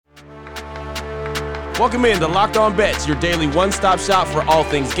Welcome in to Locked On Bets, your daily one-stop shop for all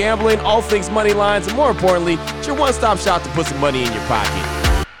things gambling, all things money lines, and more importantly, it's your one-stop shop to put some money in your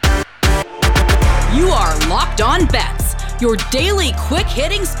pocket. You are Locked On Bets, your daily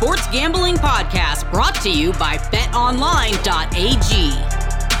quick-hitting sports gambling podcast brought to you by BetOnline.ag.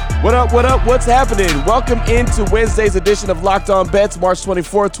 What up, what's happening? Welcome into Wednesday's edition of Locked On Bets, March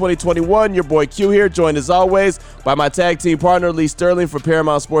 24th, 2021. Your boy Q here, joined as always by my tag team partner, Lee Sterling from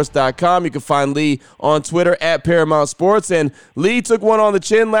ParamountSports.com. You can find Lee on Twitter at Paramount Sports. And Lee took one on the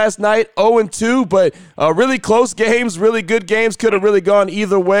chin last night, 0-2, but really close games, really good games. Could have really gone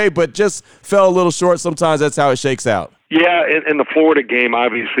either way, but just fell a little short. Sometimes that's how it shakes out. Yeah, in the Florida game,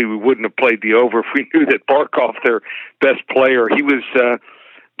 obviously we wouldn't have played the over if we knew that Barkov, their best player, he was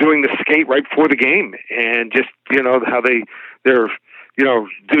doing the skate right before the game, and just how they're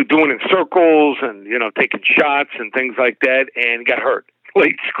doing in circles and taking shots and things like that, and got hurt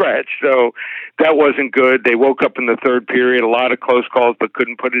late scratch. So that wasn't good. They woke up in the third period, a lot of close calls, but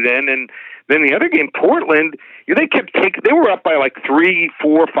couldn't put it in. And then the other game, Portland, they kept taking. They were up by like 3,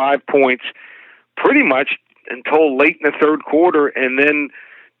 4, 5 points, pretty much until late in the third quarter, and then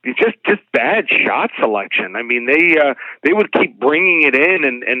just bad shot selection. I mean, they would keep bringing it in,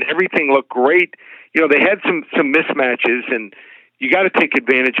 and everything looked great. They had some mismatches, and you got to take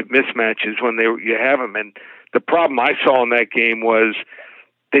advantage of mismatches when you have them. And the problem I saw in that game was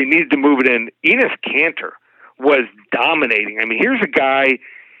they needed to move it in. Enes Kanter was dominating. I mean, here's a guy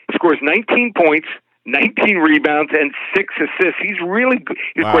scores 19 points, 19 rebounds, and 6 assists. He's really good.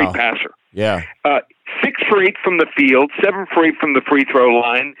 He's a great passer. Yeah. 6 for 8 from the field, 7 for 8 from the free throw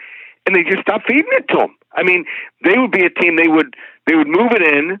line, and they just stopped feeding it to him. I mean, they would be a team. They would move it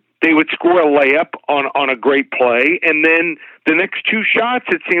in. They would score a layup on a great play, and then the next 2 shots,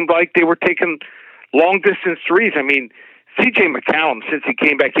 it seemed like they were taking long distance threes. I mean, C.J. McCollum, since he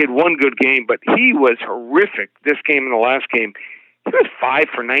came back, he had one good game, but he was horrific this game and the last game. He was 5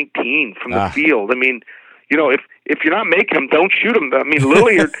 for 19 from the field. I mean, if you're not making them, don't shoot them. I mean,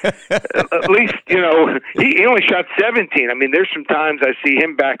 Lillard, at least, he only shot 17. I mean, there's some times I see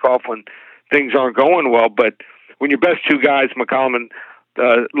him back off when things aren't going well, but when your best 2 guys, McCollum and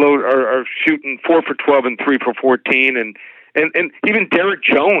Lillard, are shooting 4 for 12 and 3 for 14, and even Derek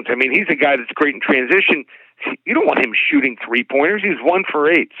Jones, I mean, he's a guy that's great in transition. You don't want him shooting 3-pointers. He's 1 for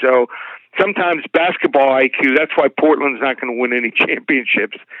 8. So sometimes basketball IQ, that's why Portland's not going to win any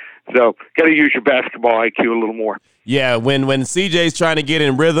championships. So got to use your basketball IQ a little more. Yeah, when CJ's trying to get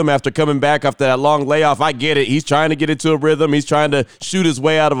in rhythm after coming back after that long layoff, I get it. He's trying to get into a rhythm. He's trying to shoot his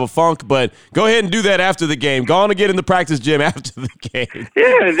way out of a funk, but go ahead and do that after the game. Go on and get in the practice gym after the game.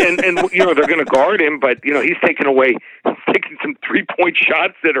 Yeah, and they're going to guard him, but he's taking some 3-point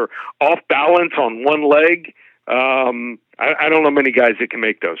shots that are off balance on one leg. I don't know many guys that can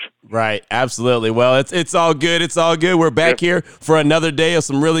make those. Right, absolutely. Well, it's all good. It's all good. We're back here for another day of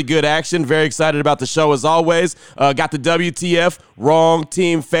some really good action. Very excited about the show as always. Got the WTF, wrong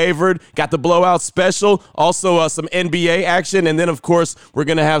team favored. Got the blowout special. Also some NBA action. And then, of course, we're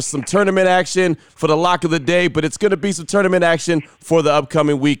going to have some tournament action for the lock of the day. But it's going to be some tournament action for the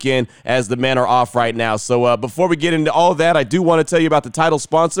upcoming weekend as the men are off right now. So before we get into all that, I do want to tell you about the title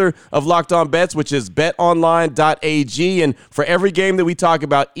sponsor of Locked On Bets, which is BetOnline.ag. And for every game that we talk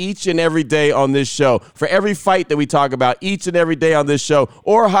about each and every day on this show, for every fight that we talk about each and every day on this show,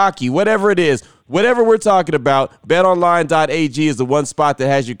 or hockey, whatever it is, whatever we're talking about, betonline.ag is the one spot that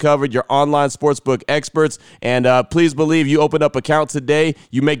has you covered, your online sportsbook experts. And please believe you open up account today,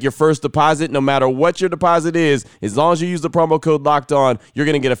 you make your first deposit, no matter what your deposit is, as long as you use the promo code Locked On, you're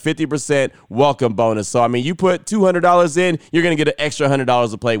going to get a 50% welcome bonus. So, I mean, you put $200 in, you're going to get an extra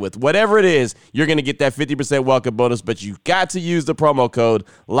 $100 to play with. Whatever it is, you're going to get that 50% welcome bonus, but you got to use the promo code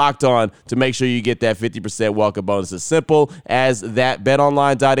Locked On to make sure you get that 50% welcome bonus. As simple as that.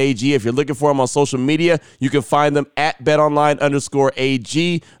 BetOnline.ag. If you're looking for them on social media, you can find them at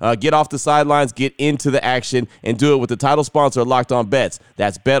betonline_AG. Get off the sidelines, get into the action, and do it with the title sponsor, Locked On Bets.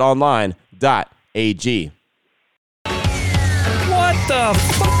 That's betonline.ag. What the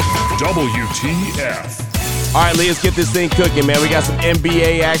WTF? All right, Lee, let's get this thing cooking, man. We got some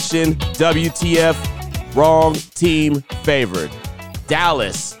NBA action. WTF, wrong team favored.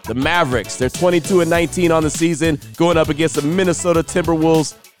 Dallas, the Mavericks, they're 22-19 on the season, going up against the Minnesota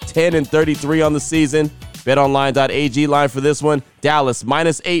Timberwolves, 10-33 on the season. BetOnline.ag line for this one, Dallas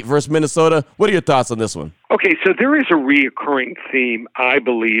 -8 versus Minnesota. What are your thoughts on this one? Okay, so there is a reoccurring theme, I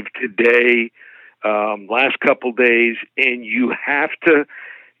believe, today, last couple days, and you have to,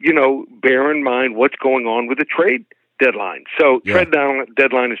 bear in mind what's going on with the trade deadline. So trade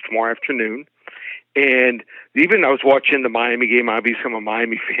deadline is tomorrow afternoon. And even I was watching the Miami game. Obviously, I'm a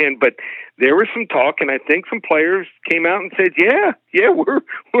Miami fan, but there was some talk, and I think some players came out and said, "Yeah,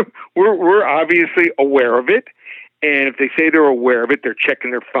 we're obviously aware of it." And if they say they're aware of it, they're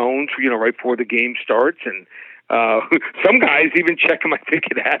checking their phones, right before the game starts. And some guys even check them, I think,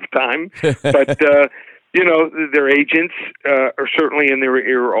 at halftime. But their agents are certainly in their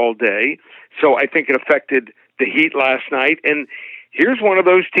ear all day. So I think it affected the Heat last night. And here's one of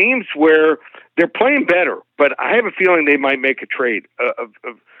those teams where they're playing better, but I have a feeling they might make a trade of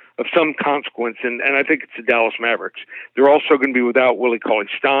some consequence, and I think it's the Dallas Mavericks. They're also going to be without Willie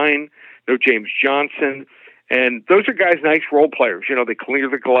Cauley-Stein, no James Johnson, and those are guys, nice role players. They clear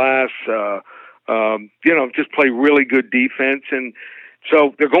the glass, just play really good defense, and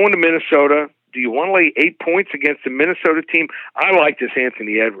so they're going to Minnesota. Do you want to lay 8 points against the Minnesota team? I like this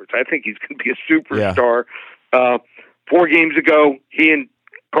Anthony Edwards. I think he's going to be a superstar. Yeah. 4 games ago, he and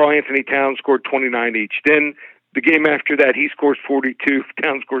Karl Anthony Towns scored 29 each. Then the game after that, he scores 42,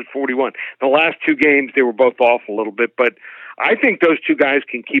 Towns scores 41. The last 2 games, they were both off a little bit, but I think those 2 guys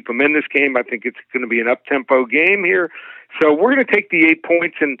can keep them in this game. I think it's going to be an up-tempo game here. So we're going to take the 8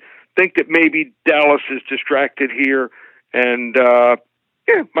 points and think that maybe Dallas is distracted here, and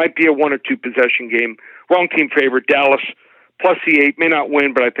might be a 1 or 2 possession game. Wrong team favorite, Dallas plus the 8, may not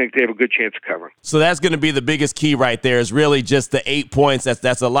win, but I think they have a good chance of covering. So that's going to be the biggest key right there, is really just the 8 points.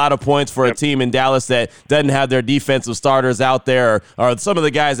 That's a lot of points for a team in Dallas that doesn't have their defensive starters out there, or some of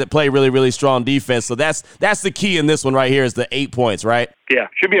the guys that play really, really strong defense. So that's the key in this one right here, is the 8 points, right? Yeah,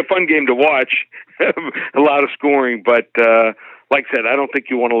 should be a fun game to watch. A lot of scoring, but like I said, I don't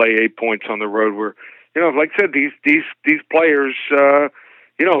think you want to lay 8 points on the road where, like I said, these players,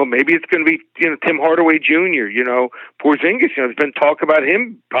 maybe it's going to be, Tim Hardaway Jr., Porzingis, there's been talk about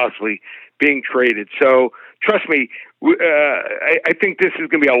him possibly being traded. So trust me, I think this is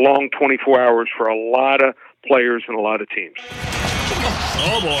going to be a long 24 hours for a lot of players and a lot of teams.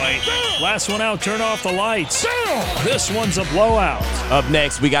 Oh, boy. Last one out, turn off the lights. This one's a blowout. Up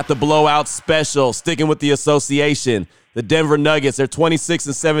next, we got the blowout special, sticking with the association. The Denver Nuggets, they're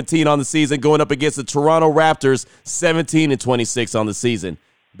 26-17 on the season, going up against the Toronto Raptors, 17-26 on the season.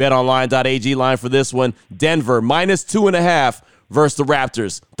 BetOnline.ag line for this one, Denver -2.5 versus the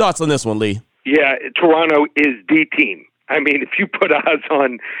Raptors. Thoughts on this one, Lee? Yeah, Toronto is the team. I mean, if you put odds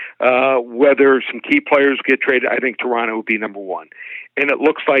on whether some key players get traded, I think Toronto would be number 1. And it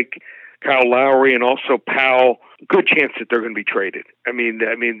looks like Kyle Lowry and also Powell, good chance that they're going to be traded. I mean,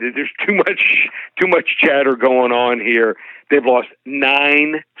 there's too much chatter going on here. They've lost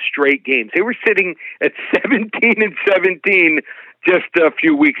 9 straight games. They were sitting at 17-17 just a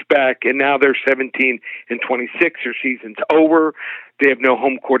few weeks back, and now they're 17-26. Their season's over. They have no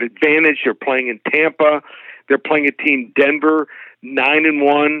home court advantage. They're playing in Tampa. They're playing a team, Denver,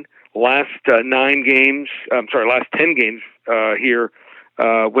 9-1 last 10 games here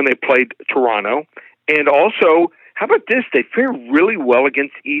when they played Toronto. And also, how about this? They fare really well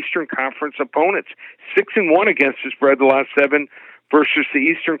against Eastern Conference opponents. 6-1 against the spread the last 7 versus the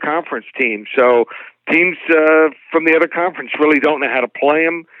Eastern Conference team. So teams from the other conference really don't know how to play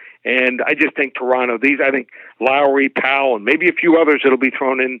them. And I just think Toronto, I think Lowry, Powell, and maybe a few others that'll be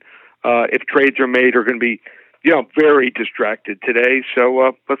thrown in if trades are made, are going to be, very distracted today.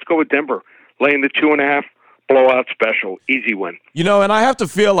 So let's go with Denver, laying the 2.5. Blowout special, easy win. And I have to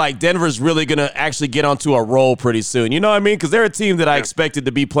feel like Denver's really going to actually get onto a roll pretty soon. You know what I mean? Because they're a team that I expected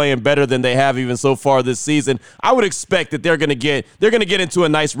to be playing better than they have even so far this season. I would expect that they're going to get into a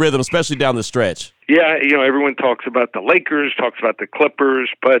nice rhythm, especially down the stretch. Yeah, everyone talks about the Lakers, talks about the Clippers,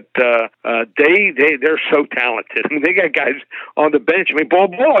 but they're so talented. I mean, they got guys on the bench. I mean,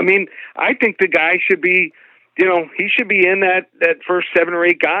 Ball. I mean, I think the guy should be, he should be in that first 7 or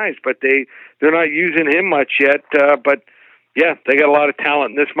 8 guys, but they're not using him much yet. But yeah, they got a lot of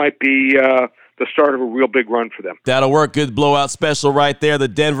talent, and this might be the start of a real big run for them. That'll work. Good blowout special right there. The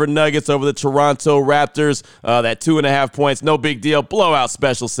Denver Nuggets over the Toronto Raptors. That 2.5 points, no big deal. Blowout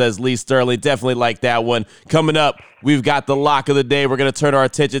special, says Lee Sterling. Definitely like that one. Coming up, we've got the lock of the day. We're going to turn our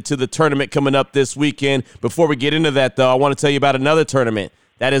attention to the tournament coming up this weekend. Before we get into that, though, I want to tell you about another tournament.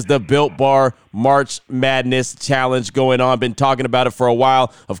 That is the Built Bar March Madness Challenge going on. Been talking about it for a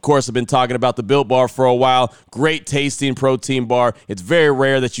while. Of course, I've been talking about the Built Bar for a while. Great tasting protein bar. It's very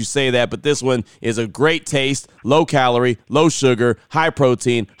rare that you say that, but this one is a great taste, low calorie, low sugar, high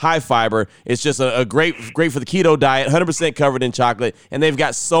protein, high fiber. It's just a great for the keto diet, 100% covered in chocolate, and they've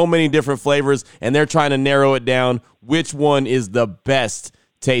got so many different flavors, and they're trying to narrow it down which one is the best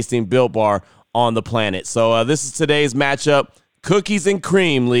tasting Built Bar on the planet. So this is today's matchup. Cookies and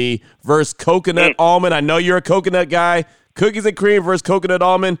cream, Lee, versus coconut almond. I know you're a coconut guy. Cookies and cream versus coconut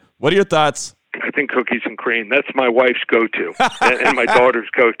almond. What are your thoughts? I think cookies and cream. That's my wife's go-to and my daughter's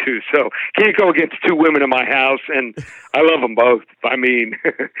go-to. So can't go against two women in my house, and I love them both. I mean,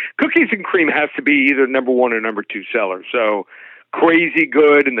 cookies and cream has to be either number one or number two seller. So crazy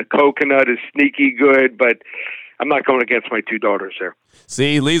good, and the coconut is sneaky good, but I'm not going against my two daughters there.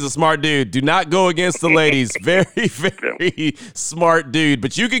 See, Lee's a smart dude. Do not go against the ladies. Very, very smart dude.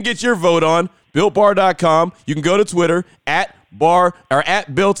 But you can get your vote on BuiltBar.com. You can go to Twitter at @built_bar,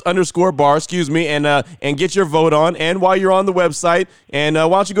 and get your vote on. And while you're on the website, and why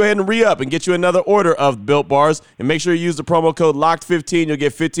don't you go ahead and re-up and get you another order of Built Bars, and make sure you use the promo code LOCKED15. You'll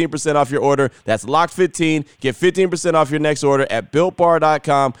get 15% off your order. That's LOCKED15. Get 15% off your next order at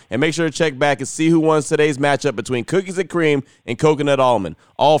BuiltBar.com, and make sure to check back and see who won today's matchup between cookies and cream and coconut almond,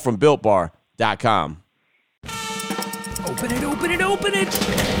 all from BuiltBar.com. Open it, open it, open it.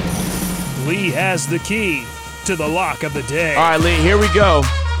 Lee has the key to the lock of the day. All right, Lee, here we go.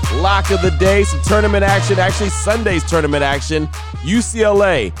 Lock of the day, some tournament action. Actually, Sunday's tournament action.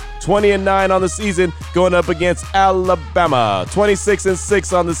 UCLA, 20-9 on the season, going up against Alabama,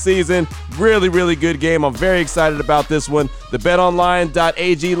 26-6 on the season. Really, really good game. I'm very excited about this one. The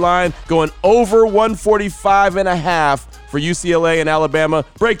BetOnline.ag line going over 145.5 for UCLA and Alabama.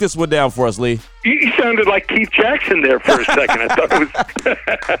 Break this one down for us, Lee. You sounded like Keith Jackson there for a second. I thought it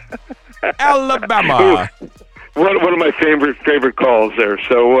was Alabama. One of my favorite calls there.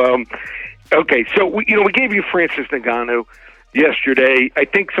 So, okay, so we gave you Francis Ngannou yesterday. I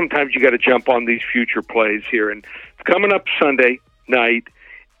think sometimes you got to jump on these future plays here, and it's coming up Sunday night,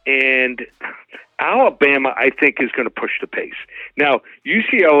 and Alabama, I think, is going to push the pace. Now,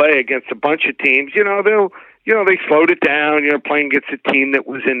 UCLA against a bunch of teams, they slowed it down. Playing against a team that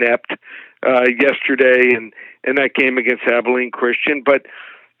was inept yesterday, and that game against Abilene Christian, but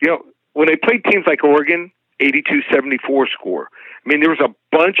when they played teams like Oregon, 82-74 score. I mean, there was a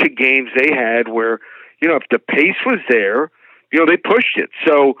bunch of games they had where, if the pace was there, they pushed it.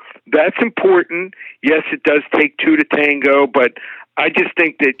 So that's important. Yes, it does take two to tango, but I just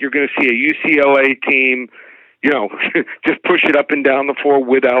think that you're going to see a UCLA team, just push it up and down the floor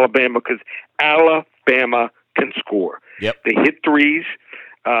with Alabama, because Alabama can score. Yep. They hit threes.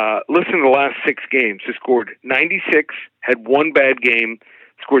 Listen to the last 6 games. They scored 96, had one bad game,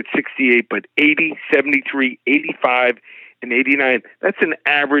 scored 68, but 80, 73, 85, and 89. That's an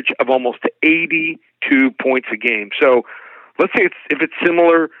average of almost 82 points a game. So let's say if it's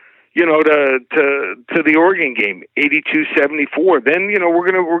similar, to the Oregon game, 82-74, then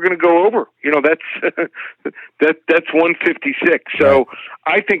we're gonna go over. That's 156. So right.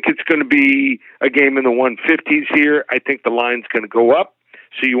 I think it's going to be a game in the 150s here. I think the line's going to go up,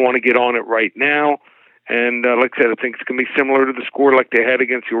 so you want to get on it right now. And like I said, I think it's going to be similar to the score like they had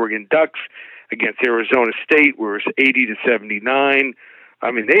against the Oregon Ducks, against Arizona State, where it was 80-79.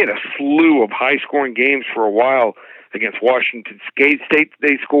 I mean, they had a slew of high-scoring games for a while against Washington State.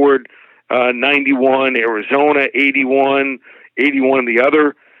 They scored 91, Arizona 81, 81 the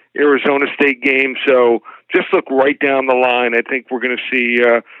other Arizona State game. So just look right down the line. I think we're going to see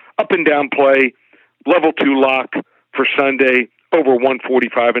up and down play, level 2 lock for Sunday, over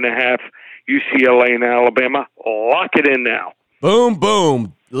 145.5. UCLA and Alabama. Lock it in now. Boom,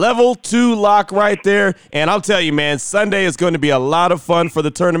 boom. Level 2 lock right there. And I'll tell you, man, Sunday is going to be a lot of fun for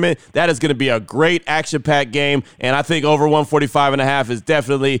the tournament. That is going to be a great action-packed game. And I think over 145.5 is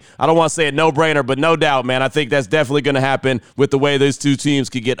definitely, I don't want to say a no-brainer, but no doubt, man, I think that's definitely going to happen with the way those two teams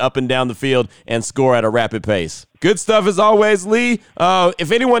could get up and down the field and score at a rapid pace. Good stuff as always, Lee.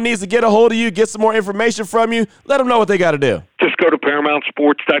 If anyone needs to get a hold of you, get some more information from you, let them know what they got to do. Just go to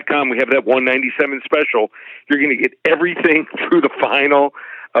ParamountSports.com. We have that 197 special. You're going to get everything through the final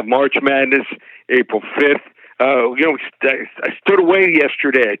of March Madness, April 5th. I stood away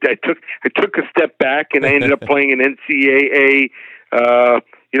yesterday. I took a step back, and I ended up playing an NCAA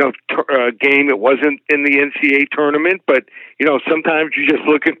game. It wasn't in the NCAA tournament, but sometimes you're just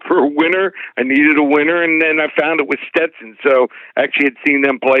looking for a winner. I needed a winner, and then I found it with Stetson. So I actually had seen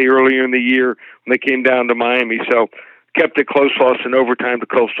them play earlier in the year when they came down to Miami. So kept it close, loss in overtime to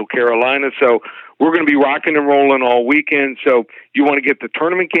Coastal Carolina. So we're going to be rocking and rolling all weekend. So you want to get the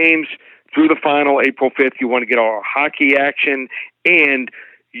tournament games through the final, April 5th. You want to get our hockey action and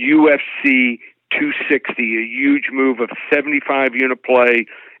UFC 260, a huge move of 75-unit play.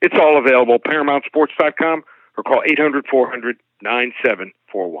 It's all available. ParamountSports.com or call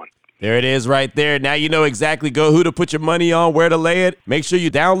 800-400-9741. There it is right there. Now you know exactly who to put your money on, where to lay it. Make sure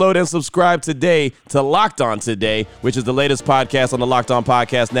you download and subscribe today to Locked On Today, which is the latest podcast on the Locked On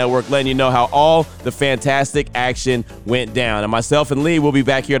Podcast Network, letting you know how all the fantastic action went down. And myself and Lee will be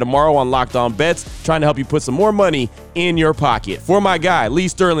back here tomorrow on Locked On Bets, trying to help you put some more money in your pocket. For my guy, Lee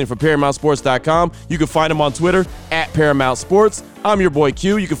Sterling from ParamountSports.com, you can find him on Twitter at Paramount Sports. I'm your boy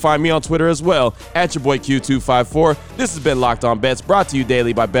Q. You can find me on Twitter as well at your boy Q254. This has been Locked On Bets, brought to you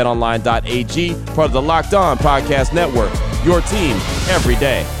daily by BetOnline.ag, part of the Locked On Podcast Network. Your team every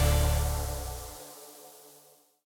day.